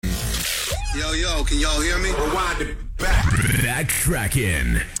Yo, can y'all hear me? Rewind it back.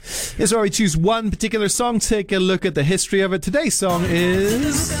 BackTrackin. Here's where we choose one particular song, take a look at the history of it. Today's song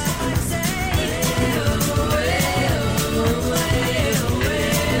is...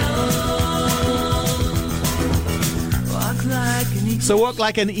 So Walk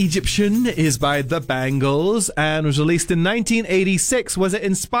Like an Egyptian is by the Bangles and was released in 1986. Was it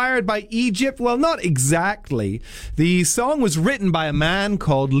inspired by Egypt? Well, not exactly. The song was written by a man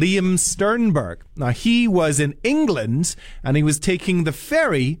called Liam Sternberg. Now, he was in England and he was taking the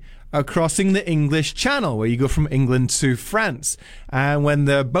ferry crossing the English Channel, where you go from England to France. And when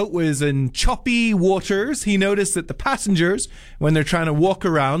the boat was in choppy waters, he noticed that the passengers, when they're trying to walk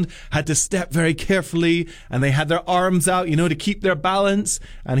around, had to step very carefully, and they had their arms out, to keep their balance.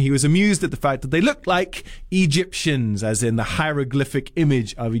 And he was amused at the fact that they looked like Egyptians, as in the hieroglyphic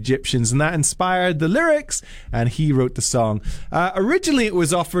image of Egyptians. And that inspired the lyrics, and he wrote the song. Originally, it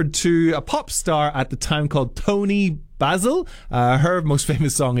was offered to a pop star at the time called Toni Basil. Her most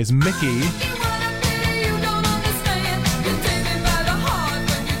famous song is Mickey.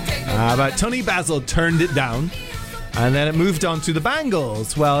 But Toni Basil turned it down, and then it moved on to the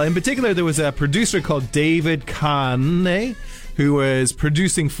Bangles. Well, in particular, there was a producer called David Kahne who was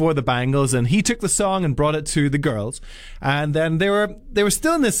producing for the Bangles, and he took the song and brought it to the girls. And then they were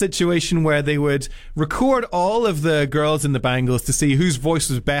still in this situation where they would record all of the girls in the Bangles to see whose voice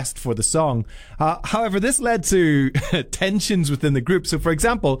was best for the song. However, this led to tensions within the group. So, for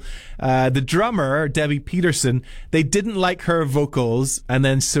example, the drummer, Debbie Peterson, they didn't like her vocals, and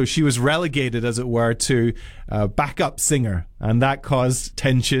then so she was relegated, as it were, to backup singer, and that caused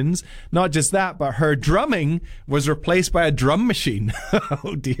tensions. Not just that, but her drumming was replaced by a drum machine.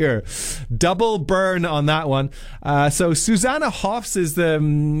 Oh dear. Double burn on that one. So Susanna Hoffs is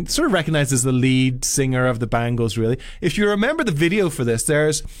the sort of recognized as the lead singer of the Bangles, really. If you remember the video for this,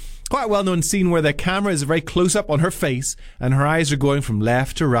 there's quite a well-known scene where the camera is very close up on her face and her eyes are going from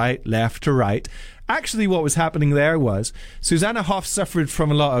left to right, left to right. Actually, what was happening there was Susanna Hoff suffered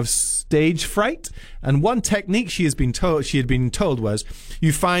from a lot of stage fright, and one technique she had been told was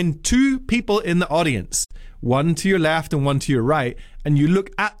you find two people in the audience, one to your left and one to your right, and you look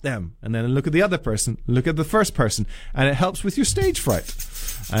at them, and then look at the other person, look at the first person, and it helps with your stage fright.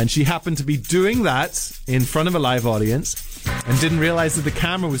 And she happened to be doing that in front of a live audience and didn't realize that the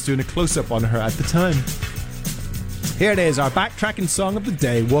camera was doing a close-up on her at the time. Here it is, our BackTrackin song of the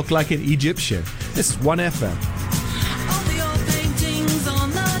day, Walk Like an Egyptian. This is 1FM.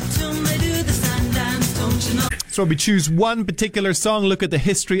 So we choose one particular song, look at the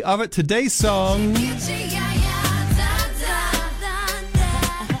history of it. Today's song...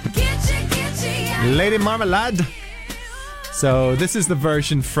 Lady Marmalade. So this is the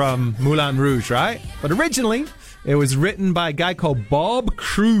version from Moulin Rouge, right? But originally, it was written by a guy called Bob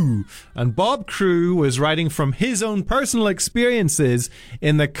Crewe. And Bob Crewe was writing from his own personal experiences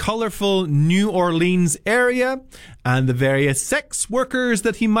in the colorful New Orleans area and the various sex workers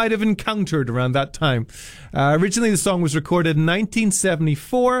that he might have encountered around that time. Originally, the song was recorded in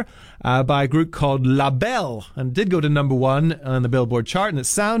 1974 by a group called La Belle, and did go to number 1 on the Billboard chart, and it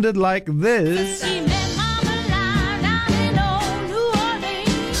sounded like this.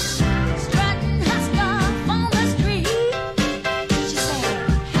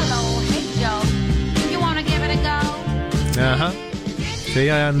 So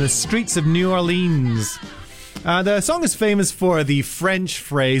yeah, on the streets of New Orleans. The song is famous for the French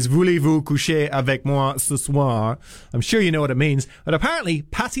phrase, "Voulez-vous coucher avec moi ce soir?" I'm sure you know what it means, but apparently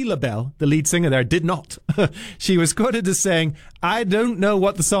Patti LaBelle, the lead singer there, did not. She was quoted as saying, "I don't know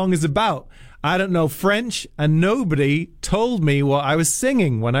what the song is about. I don't know French, and nobody told me what I was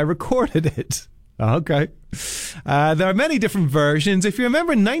singing when I recorded it." Okay. There are many different versions. If you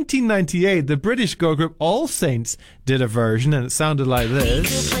remember, in 1998, the British girl group All Saints did a version, and it sounded like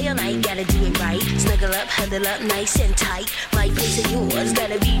this. Play all night, gotta do it right. Snuggle up, huddle up, nice and tight. My place is yours,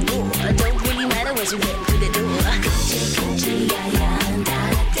 gotta be more. Don't really matter once you get through the door.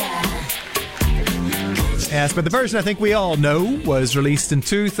 Yes, but the version I think we all know was released in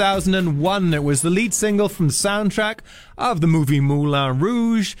 2001. It was the lead single from the soundtrack of the movie Moulin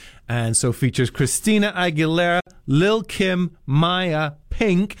Rouge, and so features Christina Aguilera, Lil' Kim, Maya,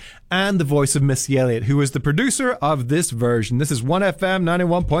 Pink, and the voice of Missy Elliott, who was the producer of this version. This is 1FM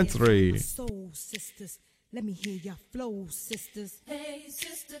 91.3. Soul sisters, let me hear your flow, sisters. Hey,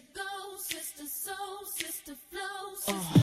 sister, go, sister, soul, sister, flow, sister.